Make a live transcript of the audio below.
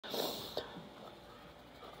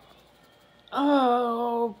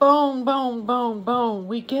Oh, bone, bone, bone, bone.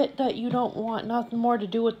 We get that you don't want nothing more to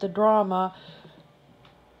do with the drama.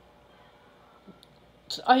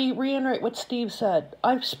 I reiterate what Steve said.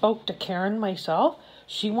 I've spoke to Karen myself.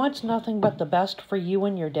 She wants nothing but the best for you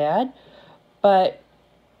and your dad. But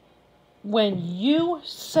when you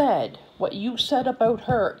said what you said about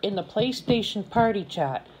her in the PlayStation party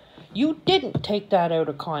chat, you didn't take that out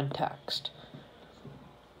of context.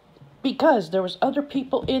 Because there was other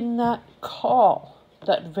people in that call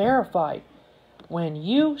that verified when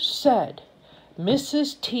you said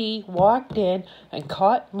Mrs. T walked in and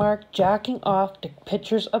caught Mark jacking off to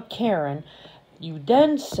pictures of Karen. You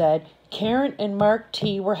then said Karen and Mark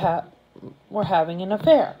T were having an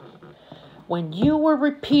affair. When you were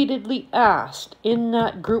repeatedly asked in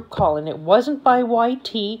that group call, and it wasn't by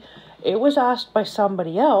YT, it was asked by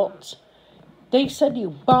somebody else, they said to you,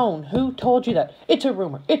 Bone, who told you that? It's a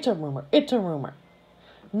rumor, it's a rumor, it's a rumor.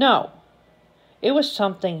 No, it was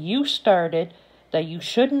something you started that you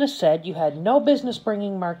shouldn't have said. You had no business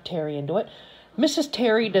bringing Mark Terry into it. Mrs.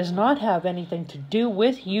 Terry does not have anything to do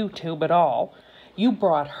with YouTube at all. You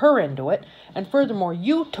brought her into it, and furthermore,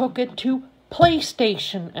 you took it to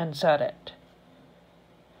PlayStation and said it.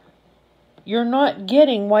 You're not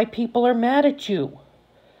getting why people are mad at you.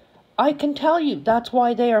 I can tell you that's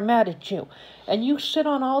why they are mad at you. And you sit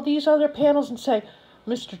on all these other panels and say,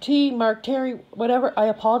 Mr. T, Mark Terry, whatever, I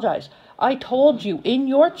apologize. I told you in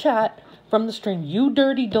your chat from the stream, you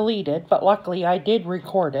dirty deleted, but luckily I did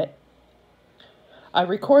record it. I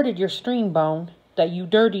recorded your stream, Bone, that you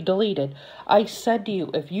dirty deleted. I said to you,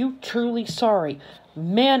 if you truly sorry,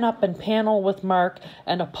 man up and panel with Mark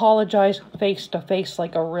and apologize face to face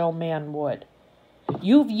like a real man would.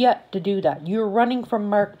 You've yet to do that. You're running from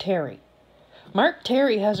Mark Terry. Mark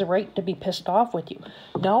Terry has a right to be pissed off with you.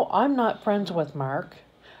 No, I'm not friends with Mark,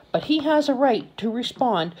 but he has a right to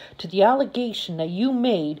respond to the allegation that you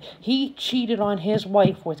made he cheated on his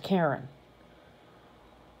wife with Karen.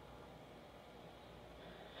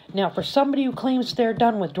 Now, for somebody who claims they're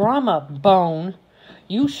done with drama, Bone,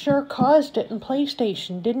 you sure caused it in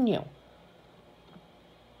PlayStation, didn't you?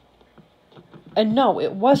 And no,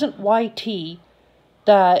 it wasn't YT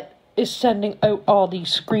that is sending out all these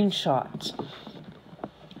screenshots.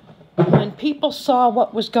 When people saw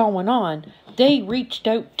what was going on, they reached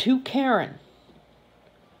out to Karen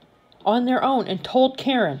on their own and told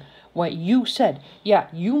Karen what you said. Yeah,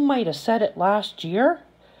 you might have said it last year,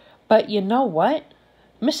 but you know what?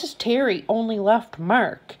 Mrs. Terry only left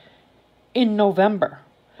Mark in November.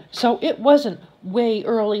 So it wasn't way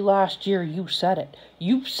early last year you said it.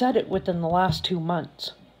 You said it within the last 2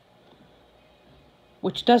 months.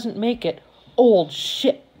 Which doesn't make it old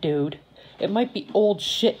shit, dude. It might be old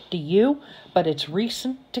shit to you, but it's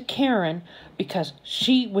recent to Karen because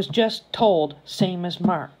she was just told, same as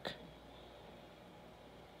Mark.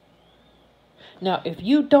 Now, if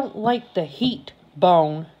you don't like the heat,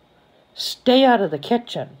 Bone, stay out of the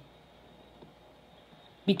kitchen.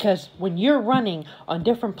 Because when you're running on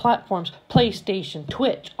different platforms, PlayStation,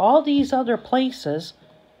 Twitch, all these other places,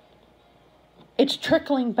 it's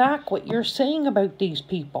trickling back what you're saying about these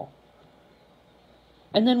people.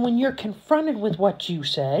 And then when you're confronted with what you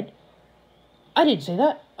said, I didn't say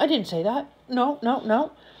that. I didn't say that.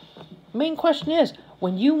 No. Main question is,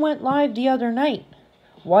 when you went live the other night,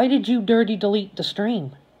 why did you dirty delete the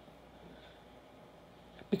stream?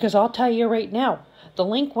 Because I'll tell you right now, the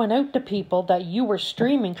link went out to people that you were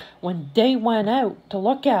streaming when they went out to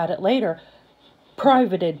look at it later,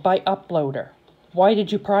 privated by Uploader. Why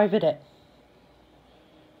did you private it?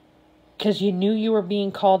 Because you knew you were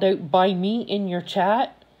being called out by me in your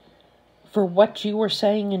chat for what you were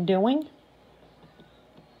saying and doing?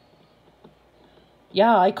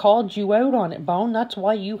 Yeah, I called you out on it, Bone. That's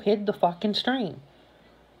why you hid the fucking stream.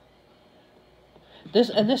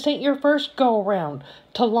 This ain't your first go-around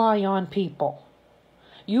to lie on people.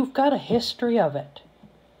 You've got a history of it.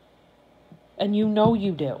 And you know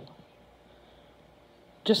you do.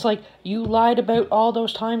 Just like you lied about all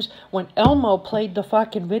those times when Elmo played the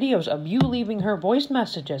fucking videos of you leaving her voice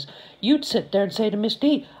messages. You'd sit there and say to Miss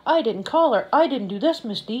D, I didn't call her. I didn't do this,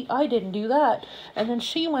 Miss D. I didn't do that. And then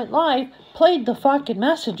she went live, played the fucking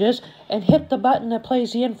messages, and hit the button that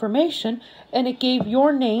plays the information, and it gave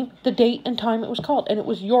your name, the date, and time it was called. And it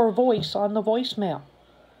was your voice on the voicemail.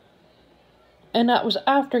 And that was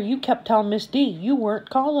after you kept telling Miss D you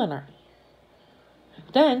weren't calling her.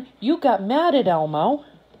 Then you got mad at Elmo,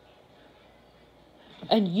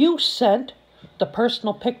 and you sent the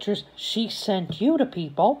personal pictures she sent you to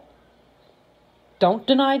people. Don't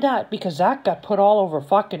deny that, because that got put all over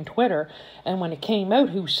fucking Twitter, and when it came out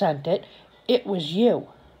who sent it, it was you.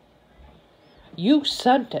 You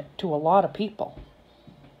sent it to a lot of people.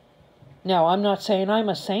 Now, I'm not saying I'm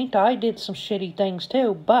a saint. I did some shitty things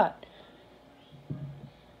too, but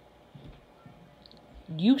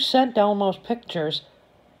you sent Elmo's pictures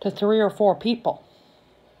to 3 or 4 people.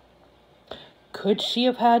 Could she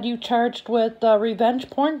have had you charged with revenge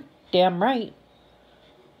porn? Damn right.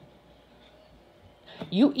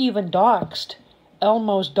 You even doxed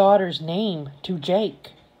Elmo's daughter's name to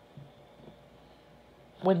Jake.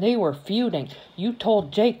 When they were feuding, you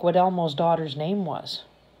told Jake what Elmo's daughter's name was.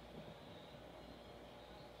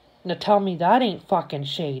 Now tell me that ain't fucking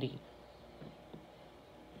shady.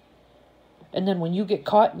 And then when you get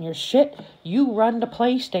caught in your shit, you run to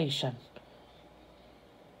PlayStation.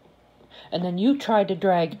 And then you try to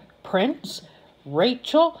drag Prince,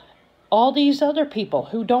 Rachel, all these other people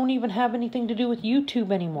who don't even have anything to do with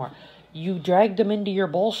YouTube anymore. You drag them into your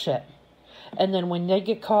bullshit. And then when they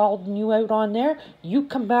get called and you out on there, you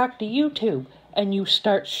come back to YouTube and you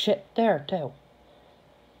start shit there too.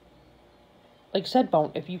 Like I said,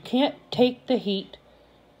 Bone, if you can't take the heat,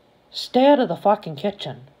 stay out of the fucking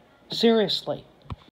kitchen. Seriously.